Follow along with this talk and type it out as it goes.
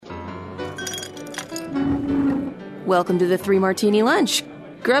Welcome to the Three Martini Lunch.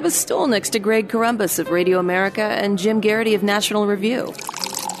 Grab a stool next to Greg Columbus of Radio America and Jim Garrity of National Review.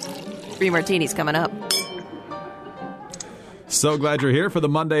 Three Martinis coming up. So glad you're here for the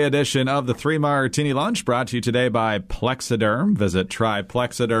Monday edition of the Three Martini Lunch, brought to you today by Plexiderm. Visit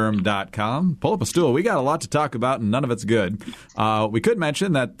tryplexiderm.com. Pull up a stool. We got a lot to talk about, and none of it's good. We could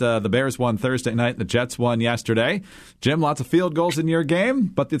mention that the Bears won Thursday night, the Jets won yesterday. Jim, lots of field goals in your game,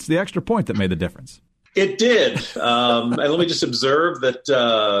 but it's the extra point that made the difference. It did. And let me just observe that,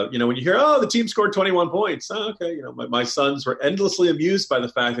 when you hear, the team scored 21 points, okay, my sons were endlessly amused by the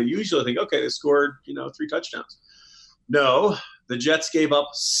fact that usually I think, okay, they scored, 3 touchdowns. No, the Jets gave up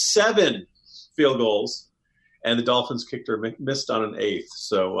 7 field goals, and the Dolphins kicked or missed on an 8th.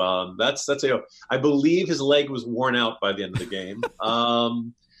 So I believe his leg was worn out by the end of the game.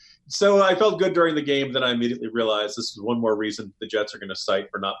 So I felt good during the game. Then I immediately realized this is one more reason the Jets are going to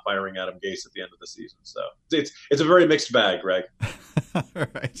cite for not firing Adam Gase at the end of the season. So it's a very mixed bag, Greg. All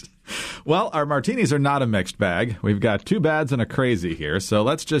right. Well, our martinis are not a mixed bag. We've got 2 bads and a crazy here. So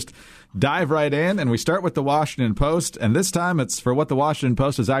let's just dive right in. And we start with the Washington Post. And this time it's for what the Washington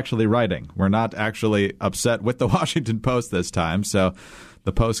Post is actually writing. We're not actually upset with the Washington Post this time. So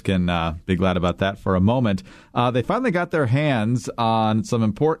the Post can be glad about that for a moment. They finally got their hands on some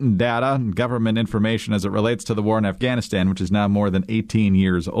important data and government information as it relates to the war in Afghanistan, which is now more than 18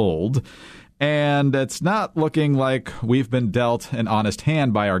 years old. And it's not looking like we've been dealt an honest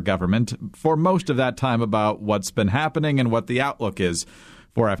hand by our government for most of that time about what's been happening and what the outlook is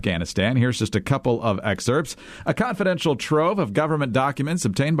for Afghanistan. Here's just a couple of excerpts. A confidential trove of government documents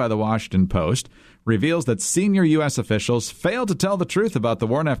obtained by the Washington Post reveals that senior U.S. officials failed to tell the truth about the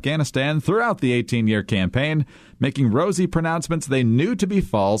war in Afghanistan throughout the 18-year campaign, making rosy pronouncements they knew to be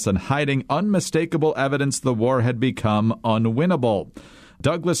false and hiding unmistakable evidence the war had become unwinnable.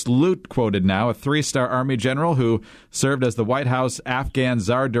 Douglas Lute quoted now, a 3-star Army general who served as the White House Afghan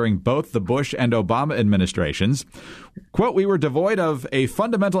czar during both the Bush and Obama administrations. Quote, "We were devoid of a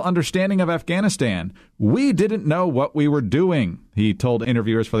fundamental understanding of Afghanistan. We didn't know what we were doing," he told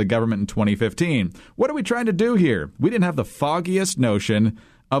interviewers for the government in 2015. "What are we trying to do here? We didn't have the foggiest notion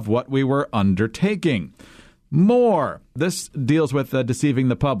of what we were undertaking." More. This deals with deceiving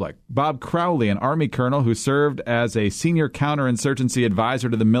the public. Bob Crowley, an Army colonel who served as a senior counterinsurgency advisor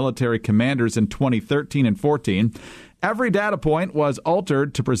to the military commanders in 2013 and 14. Every data point was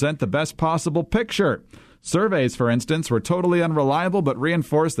altered to present the best possible picture. Surveys, for instance, were totally unreliable but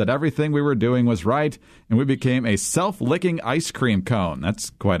reinforced that everything we were doing was right, and we became a self-licking ice cream cone. That's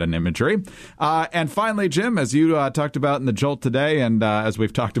quite an imagery. And finally, Jim, as you talked about in the Jolt today and as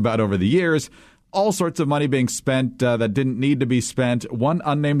we've talked about over the years, all sorts of money being spent that didn't need to be spent. One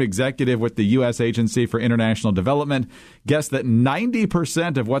unnamed executive with the U.S. Agency for International Development guessed that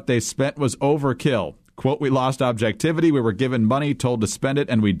 90% of what they spent was overkill. Quote, "We lost objectivity. We were given money, told to spend it,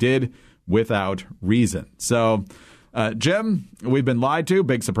 and we did without reason." So, Jim, we've been lied to.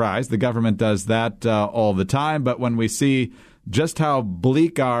 Big surprise. The government does that all the time. But when we see just how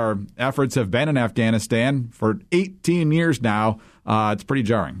bleak our efforts have been in Afghanistan for 18 years now, it's pretty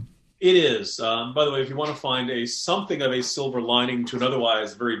jarring. It is. By the way, if you want to find something of a silver lining to an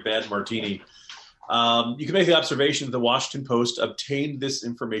otherwise very bad martini, you can make the observation that the Washington Post obtained this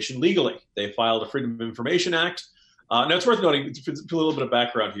information legally. They filed a Freedom of Information Act. Now, it's worth noting, to a little bit of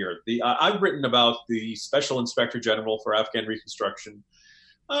background here, I've written about the Special Inspector General for Afghan Reconstruction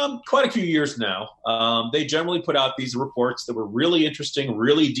quite a few years now. They generally put out these reports that were really interesting,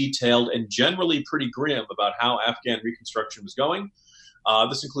 really detailed, and generally pretty grim about how Afghan reconstruction was going.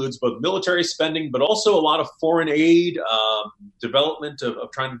 This includes both military spending, but also a lot of foreign aid, development of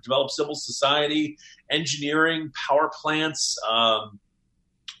trying to develop civil society, engineering, power plants,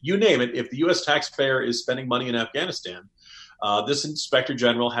 you name it. If the U.S. taxpayer is spending money in Afghanistan, this inspector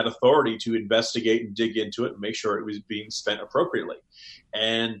general had authority to investigate and dig into it and make sure it was being spent appropriately.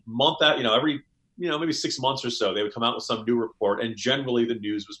 And every maybe 6 months or so, they would come out with some new report, and generally the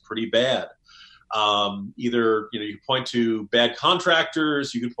news was pretty bad. Either, you could point to bad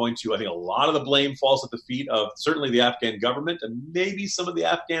contractors, you could point to, I think a lot of the blame falls at the feet of certainly the Afghan government and maybe some of the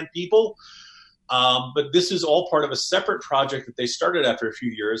Afghan people. But this is all part of a separate project that they started after a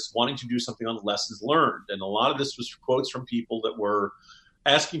few years, wanting to do something on lessons learned. And a lot of this was quotes from people that were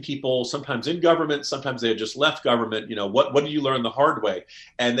asking people, sometimes in government, sometimes they had just left government, what did you learn the hard way?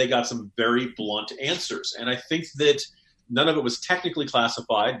 And they got some very blunt answers. And I think that none of it was technically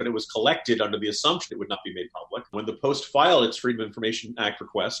classified, but it was collected under the assumption it would not be made public. When the Post filed its Freedom of Information Act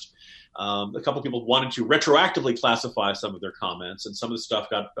request, a couple of people wanted to retroactively classify some of their comments, and some of the stuff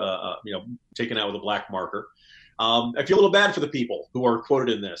got taken out with a black marker. I feel a little bad for the people who are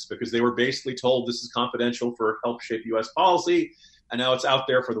quoted in this because they were basically told this is confidential for help shape U.S. policy, and now it's out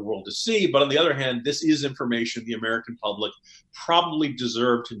there for the world to see. But on the other hand, this is information the American public probably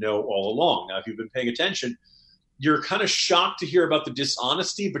deserved to know all along. Now, if you've been paying attention, you're kind of shocked to hear about the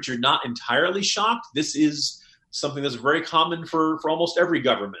dishonesty, but you're not entirely shocked. This is something that's very common for almost every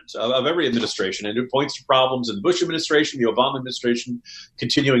government, of every administration. And it points to problems in the Bush administration, the Obama administration,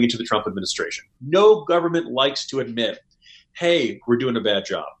 continuing into the Trump administration. No government likes to admit, hey, we're doing a bad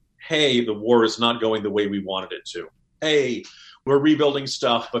job. Hey, the war is not going the way we wanted it to. Hey, we're rebuilding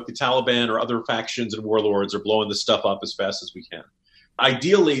stuff, but the Taliban or other factions and warlords are blowing this stuff up as fast as we can.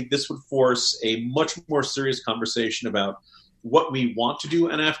 Ideally, this would force a much more serious conversation about what we want to do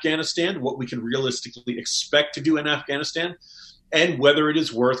in Afghanistan, what we can realistically expect to do in Afghanistan, and whether it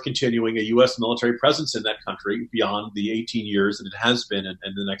is worth continuing a U.S. military presence in that country beyond the 18 years that it has been and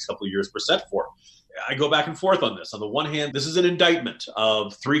the next couple of years we're set for. I go back and forth on this. On the one hand, this is an indictment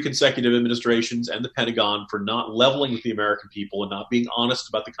of 3 consecutive administrations and the Pentagon for not leveling with the American people and not being honest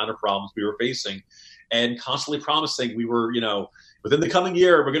about the kind of problems we were facing and constantly promising we were, within the coming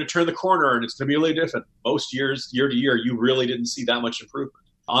year, we're going to turn the corner and it's going to be really different. Most years, year to year, you really didn't see that much improvement.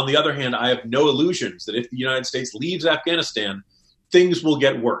 On the other hand, I have no illusions that if the United States leaves Afghanistan, things will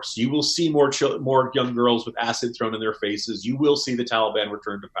get worse. You will see more young girls with acid thrown in their faces. You will see the Taliban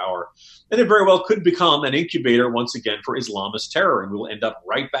return to power. And it very well could become an incubator once again for Islamist terror. And we will end up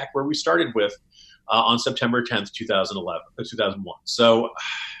right back where we started with on September 10th, 2001. So,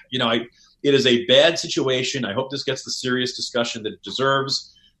 it is a bad situation. I hope this gets the serious discussion that it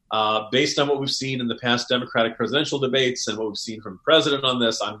deserves. Based on what we've seen in the past Democratic presidential debates and what we've seen from the president on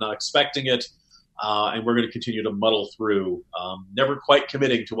this, I'm not expecting it. And we're going to continue to muddle through, never quite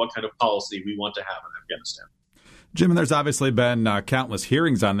committing to what kind of policy we want to have in Afghanistan. Jim, there's obviously been countless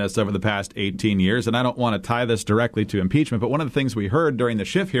hearings on this over the past 18 years, and I don't want to tie this directly to impeachment, but one of the things we heard during the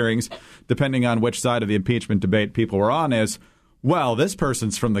Schiff hearings, depending on which side of the impeachment debate people were on, is, well, this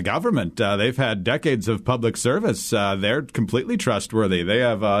person's from the government. They've had decades of public service. They're completely trustworthy. They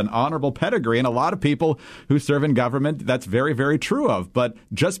have an honorable pedigree, and a lot of people who serve in government, that's very, very true of. But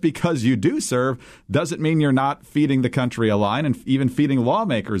just because you do serve doesn't mean you're not feeding the country a line and even feeding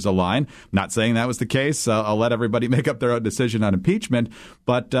lawmakers a line. I'm not saying that was the case. I'll let everybody make up their own decision on impeachment.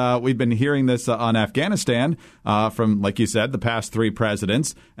 But we've been hearing this on Afghanistan from, like you said, the past 3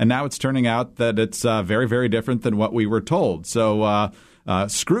 presidents. And now it's turning out that it's very, very different than what we were told. So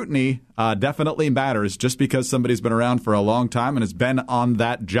scrutiny definitely matters just because somebody's been around for a long time and has been on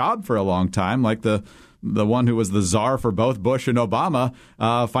that job for a long time, like the one who was the czar for both Bush and Obama,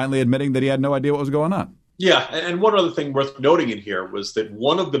 finally admitting that he had no idea what was going on. Yeah, and one other thing worth noting in here was that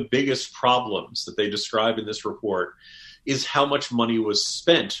one of the biggest problems that they describe in this report is how much money was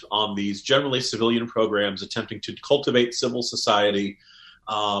spent on these generally civilian programs attempting to cultivate civil society.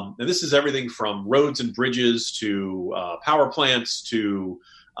 And this is everything from roads and bridges to power plants to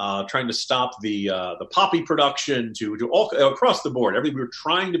trying to stop the poppy production to all across the board. We were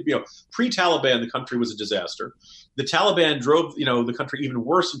trying to, pre-Taliban, the country was a disaster. The Taliban drove, the country even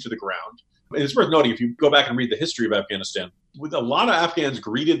worse into the ground. And it's worth noting, if you go back and read the history of Afghanistan, with a lot of Afghans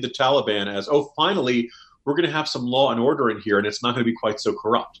greeted the Taliban as, finally, we're going to have some law and order in here, and it's not going to be quite so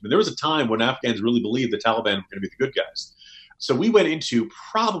corrupt. I mean, there was a time when Afghans really believed the Taliban were going to be the good guys. So we went into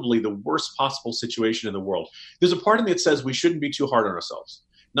probably the worst possible situation in the world. There's a part of me that says we shouldn't be too hard on ourselves,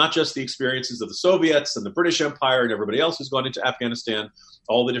 not just the experiences of the Soviets and the British Empire and everybody else who's gone into Afghanistan,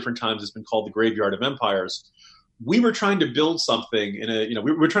 all the different times it's been called the graveyard of empires. We were trying to build something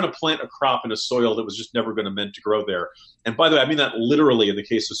we were trying to plant a crop in a soil that was just never going to meant to grow there. And by the way, I mean that literally in the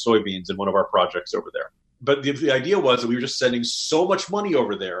case of soybeans in one of our projects over there. But the idea was that we were just sending so much money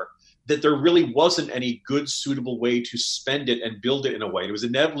over there that there really wasn't any good, suitable way to spend it and build it in a way. It was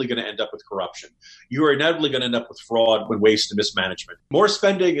inevitably going to end up with corruption. You are inevitably going to end up with fraud, with waste and mismanagement. More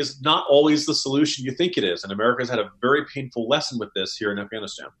spending is not always the solution you think it is, and America has had a very painful lesson with this here in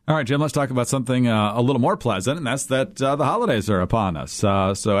Afghanistan. All right, Jim, let's talk about something a little more pleasant, and that's that the holidays are upon us.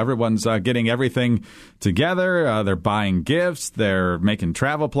 So everyone's getting everything together. They're buying gifts. They're making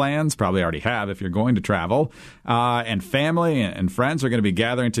travel plans, probably already have if you're going to travel. And family and friends are going to be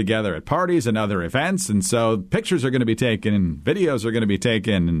gathering together at parties and other events. And so pictures are going to be taken and videos are going to be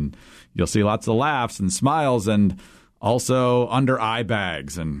taken. And you'll see lots of laughs and smiles and also under eye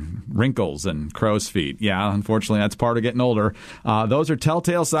bags and wrinkles and crow's feet. Yeah, unfortunately, that's part of getting older. Those are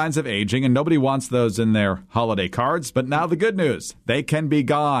telltale signs of aging, and nobody wants those in their holiday cards. But now the good news, they can be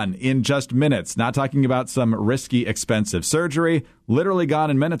gone in just minutes. Not talking about some risky, expensive surgery. Literally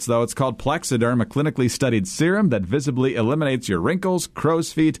gone in minutes, though. It's called Plexiderm, a clinically studied serum that visibly eliminates your wrinkles,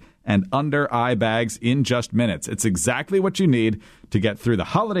 crow's feet, and under-eye bags in just minutes. It's exactly what you need to get through the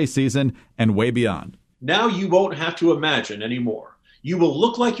holiday season and way beyond. Now you won't have to imagine anymore. You will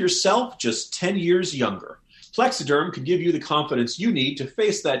look like yourself, just 10 years younger. Plexiderm can give you the confidence you need to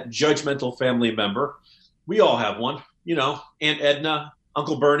face that judgmental family member. We all have one. You know, Aunt Edna,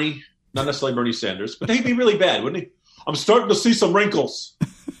 Uncle Bernie, not necessarily Bernie Sanders, but he'd be really bad, wouldn't he? I'm starting to see some wrinkles.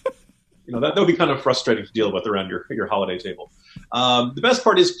 You know, that would be kind of frustrating to deal with around your holiday table. The best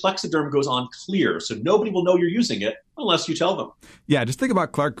part is Plexiderm goes on clear, so nobody will know you're using it unless you tell them. Yeah, just think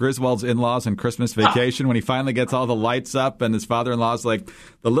about Clark Griswold's in-laws on Christmas vacation when he finally gets all the lights up and his father-in-law's like,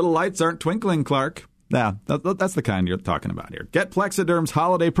 the little lights aren't twinkling, Clark. Yeah, that's the kind you're talking about here. Get Plexiderm's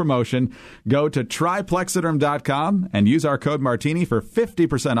holiday promotion. Go to tryplexiderm.com and use our code Martini for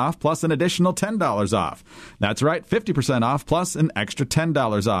 50% off plus an additional $10 off. That's right, 50% off plus an extra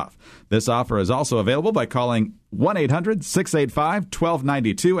 $10 off. This offer is also available by calling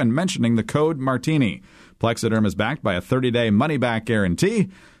 1-800-685-1292 and mentioning the code Martini. Plexiderm is backed by a 30-day money-back guarantee.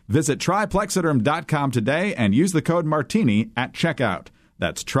 Visit tryplexiderm.com today and use the code Martini at checkout.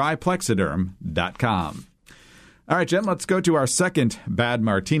 That's tryplexiderm.com. All right, Jim, let's go to our second bad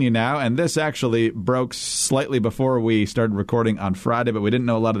martini now. And this actually broke slightly before we started recording on Friday, but we didn't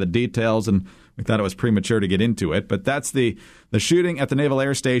know a lot of the details, and we thought it was premature to get into it. But that's the shooting at the Naval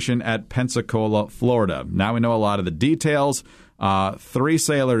Air Station at Pensacola, Florida. Now we know a lot of the details. 3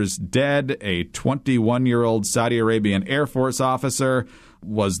 sailors dead. A 21-year-old Saudi Arabian Air Force officer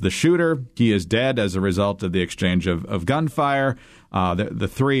was the shooter. He is dead as a result of the exchange of gunfire. The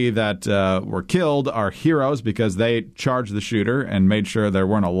 3 that were killed are heroes because they charged the shooter and made sure there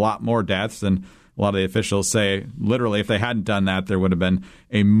weren't a lot more deaths. And a lot of the officials say, literally, if they hadn't done that, there would have been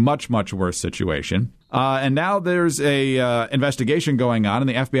a much, much worse situation. And now there's a investigation going on, and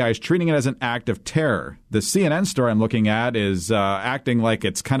the FBI is treating it as an act of terror. The CNN story I'm looking at is acting like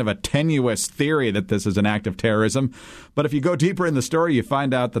it's kind of a tenuous theory that this is an act of terrorism. But if you go deeper in the story, you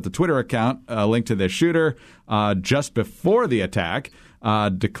find out that the Twitter account linked to this shooter just before the attack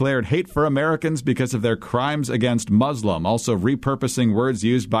declared hate for Americans because of their crimes against Muslim, also repurposing words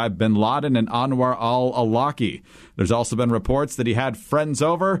used by bin Laden and Anwar al-Awlaki. There's also been reports that he had friends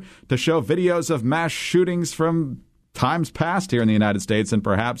over to show videos of mass shootings from times past here in the United States and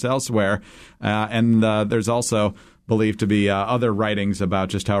perhaps elsewhere. And there's also believed to be other writings about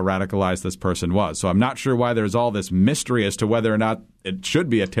just how radicalized this person was. So I'm not sure why there's all this mystery as to whether or not it should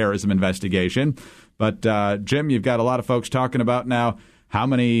be a terrorism investigation. But, Jim, you've got a lot of folks talking about now how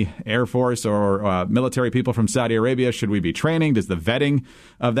many Air Force or military people from Saudi Arabia should we be training? Does the vetting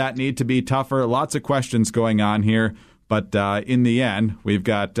of that need to be tougher? Lots of questions going on here. But in the end, we've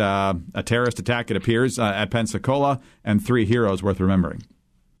got a terrorist attack, it appears, at Pensacola, and 3 heroes worth remembering.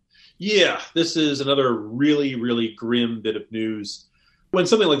 Yeah, this is another really, really grim bit of news. When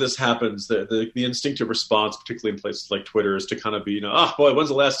something like this happens, the instinctive response, particularly in places like Twitter, is to kind of be, oh, boy, when's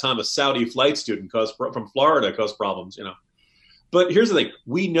the last time a Saudi flight student from Florida caused problems, But here's the thing.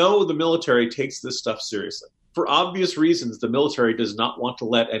 We know the military takes this stuff seriously. For obvious reasons, the military does not want to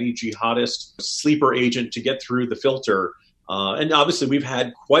let any jihadist sleeper agent to get through the filter. And obviously, we've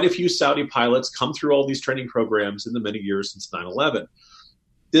had quite a few Saudi pilots come through all these training programs in the many years since 9/11.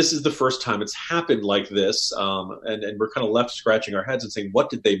 This is the first time it's happened like this. And we're kind of left scratching our heads and saying, what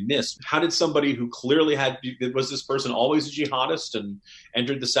did they miss? How did somebody who clearly was this person always a jihadist and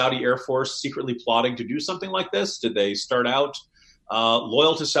entered the Saudi Air Force secretly plotting to do something like this? Did they start out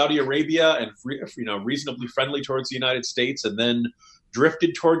loyal to Saudi Arabia and reasonably friendly towards the United States and then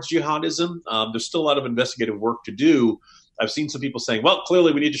drifted towards jihadism? There's still a lot of investigative work to do. I've seen some people saying, well,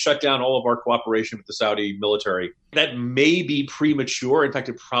 clearly we need to shut down all of our cooperation with the Saudi military. That may be premature. In fact,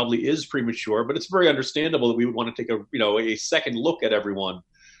 it probably is premature, but it's very understandable that we would want to take a second look at everyone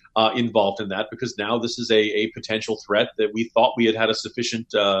involved in that, because now this is a potential threat that we thought we had a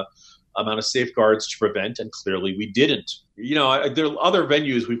sufficient amount of safeguards to prevent, and clearly we didn't. There are other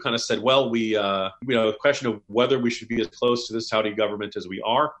venues we've kind of said, well, the question of whether we should be as close to the Saudi government as we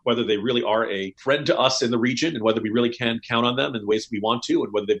are, whether they really are a friend to us in the region, and whether we really can count on them in ways we want to,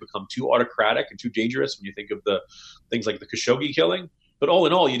 and whether they become too autocratic and too dangerous when you think of the things like the Khashoggi killing. But all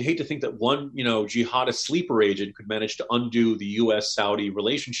in all, you'd hate to think that one, jihadist sleeper agent could manage to undo the U.S.-Saudi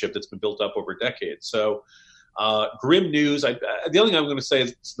relationship that's been built up over decades. So grim news. The only thing I'm going to say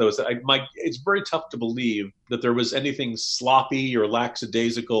is that it's very tough to believe that there was anything sloppy or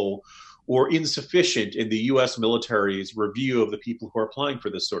lackadaisical or insufficient in the U.S. military's review of the people who are applying for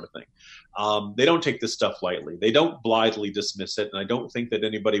this sort of thing. They don't take this stuff lightly. They don't blithely dismiss it, and I don't think that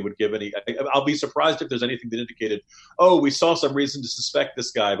anybody would give any – I'll be surprised if there's anything that indicated, oh, we saw some reason to suspect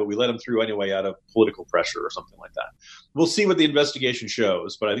this guy, but we let him through anyway out of political pressure or something like that. We'll see what the investigation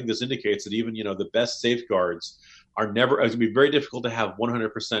shows, but I think this indicates that even, the best safeguards are never – it's going to be very difficult to have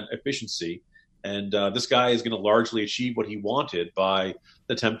 100% efficiency. And this guy is going to largely achieve what he wanted by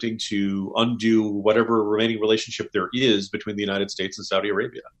attempting to undo whatever remaining relationship there is between the United States and Saudi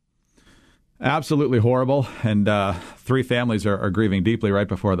Arabia. Absolutely horrible. And 3 families are grieving deeply right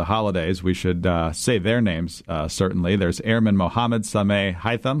before the holidays. We should say their names, certainly. There's Airman Mohammed Sameh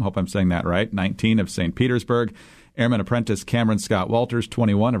Haitham, hope I'm saying that right, 19 of St. Petersburg. Airman Apprentice Cameron Scott Walters,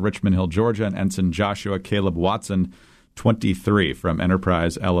 21 of Richmond Hill, Georgia. And Ensign Joshua Caleb Watson, 23 from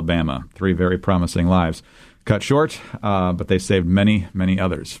Enterprise, Alabama. 3 very promising lives cut short, but they saved many, many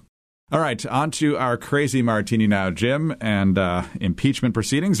others. All right, on to our crazy martini now, Jim. And impeachment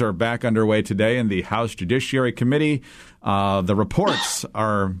proceedings are back underway today in the House Judiciary Committee. The reports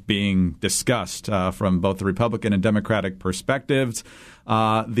are being discussed from both the Republican and Democratic perspectives.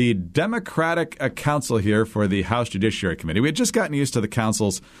 The Democratic counsel here for the House Judiciary Committee. We had just gotten used to the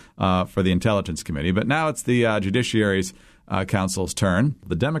counsels for the Intelligence Committee, but now it's the Judiciary's counsel's turn.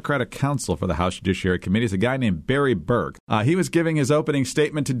 The Democratic counsel for the House Judiciary Committee is a guy named Barry Burke. He was giving his opening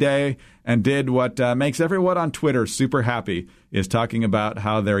statement today and did what makes everyone on Twitter super happy, is talking about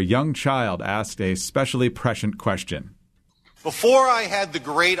how their young child asked a specially prescient question. Before I had the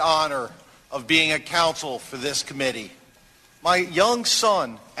great honor of being a counsel for this committee, my young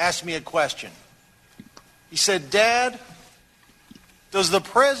son asked me a question. He said, "Dad, does the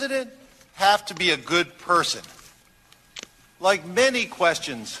president have to be a good person?" Like many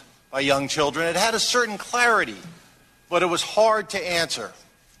questions by young children, it had a certain clarity, but it was hard to answer.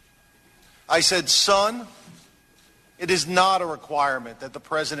 I said, "Son, it is not a requirement that the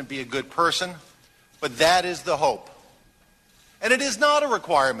president be a good person, but that is the hope. And it is not a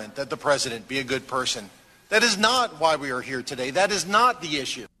requirement that the president be a good person. That is not why we are here today. That is not the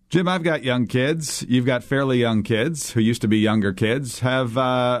issue." Jim, I've got young kids. You've got fairly young kids who used to be younger kids.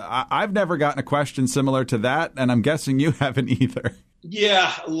 I've never gotten a question similar to that, and I'm guessing you haven't either.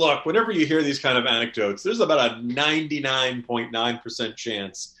 Yeah, look, whenever you hear these kind of anecdotes, there's about a 99.9%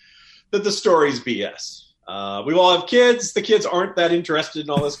 chance that the story's BS. We all have kids. The kids aren't that interested in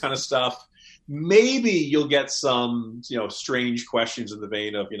all this kind of stuff. Maybe you'll get some, strange questions in the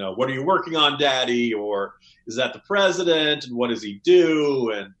vein of, what are you working on, Daddy? Or is that the president? And what does he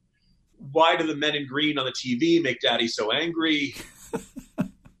do? And why do the men in green on the TV make Daddy so angry?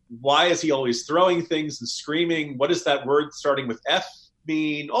 Why is he always throwing things and screaming? What does that word starting with F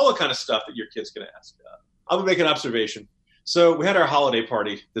mean? All the kind of stuff that your kid's going to ask. I'm going to make an observation. So we had our holiday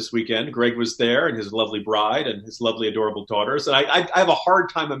party this weekend. Greg was there and his lovely bride and his lovely, adorable daughters. And I have a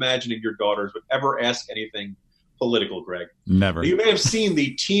hard time imagining your daughters would ever ask anything political, Greg. Never. You may have seen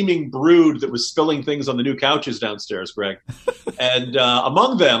the teeming brood that was spilling things on the new couches downstairs, Greg. And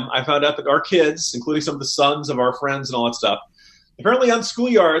among them, I found out that our kids, including some of the sons of our friends and all that stuff, apparently on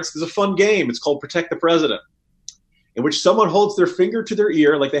schoolyards, there's a fun game. It's called Protect the President, in which someone holds their finger to their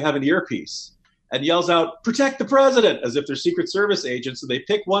ear like they have an earpiece and yells out, "Protect the president," as if they're Secret Service agents. So they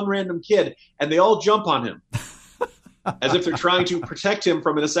pick one random kid and they all jump on him as if they're trying to protect him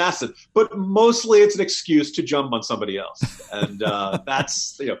from an assassin. But mostly it's an excuse to jump on somebody else. And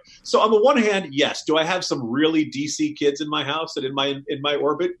that's, So on the one hand, yes. Do I have some really DC kids in my house and in my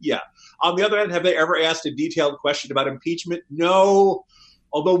orbit? Yeah. On the other hand, have they ever asked a detailed question about impeachment? No.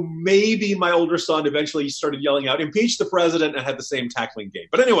 Although maybe my older son eventually started yelling out, "Impeach the president," and had the same tackling game.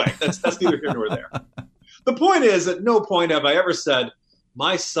 But anyway, that's neither here nor there. The point is, at no point have I ever said,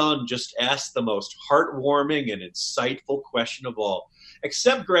 my son just asked the most heartwarming and insightful question of all.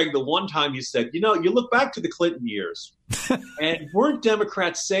 Except, Greg, the one time you said, you look back to the Clinton years, and weren't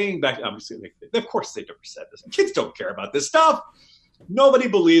Democrats saying back, obviously, of course they never said this. Kids don't care about this stuff. Nobody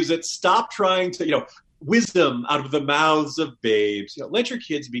believes it. Stop trying to, wisdom out of the mouths of babes. Let your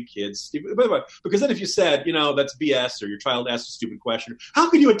kids be kids. Because then if you said, that's BS, or your child asked a stupid question, how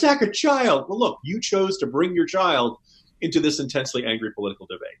can you attack a child? Well, look, you chose to bring your child into this intensely angry political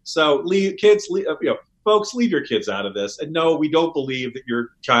debate. So folks, leave your kids out of this. And no, we don't believe that your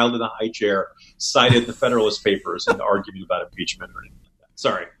child in the high chair cited the Federalist Papers in the argument about impeachment or anything like that.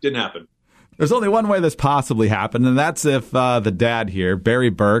 Sorry, didn't happen. There's only one way this possibly happened, and that's if the dad here, Barry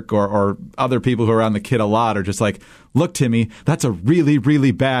Burke, or other people who are around the kid a lot are just like, "Look, Timmy, that's a really,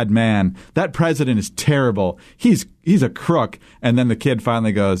 really bad man. That president is terrible. He's a crook." And then the kid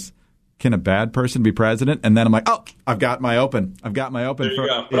finally goes, can a bad person be president? And then I'm like, oh, I've got my open. There you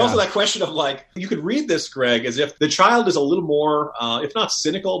go. But also that question of like, you could read this, Greg, as if the child is a little more, if not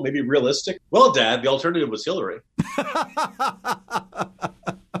cynical, maybe realistic. Well, Dad, the alternative was Hillary.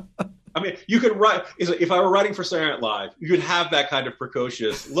 I mean, you could write, if I were writing for Saturday Night Live, you could have that kind of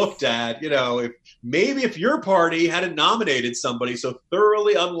precocious, look, Dad, if your party hadn't nominated somebody so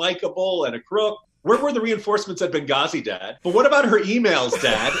thoroughly unlikable and a crook, where were the reinforcements at Benghazi, Dad? But what about her emails,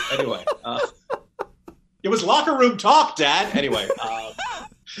 Dad? Anyway, it was locker room talk, Dad. Anyway,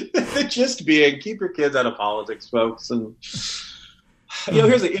 the gist being, keep your kids out of politics, folks. And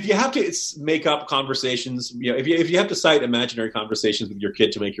here's the, if you have to make up conversations, if you have to cite imaginary conversations with your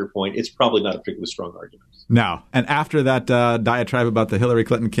kid to make your point, it's probably not a particularly strong argument. No. And after that diatribe about the Hillary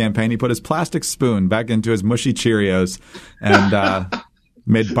Clinton campaign, he put his plastic spoon back into his mushy Cheerios and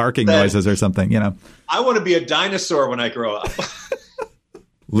made barking noises or something, I want to be a dinosaur when I grow up.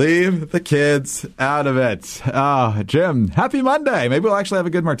 Leave the kids out of it. Oh, Jim, happy Monday. Maybe we'll actually have a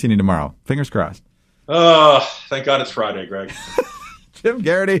good martini tomorrow. Fingers crossed. Oh, thank God it's Friday, Greg. Jim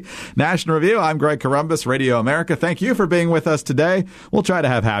Garrity, National Review. I'm Greg Corombos, Radio America. Thank you for being with us today. We'll try to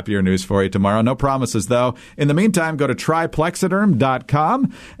have happier news for you tomorrow. No promises, though. In the meantime, go to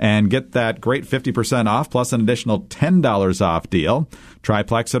triplexiderm.com and get that great 50% off plus an additional $10 off deal.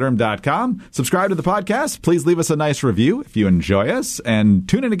 Triplexiderm.com. Subscribe to the podcast. Please leave us a nice review if you enjoy us. And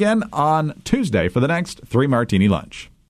tune in again on Tuesday for the next Three Martini Lunch.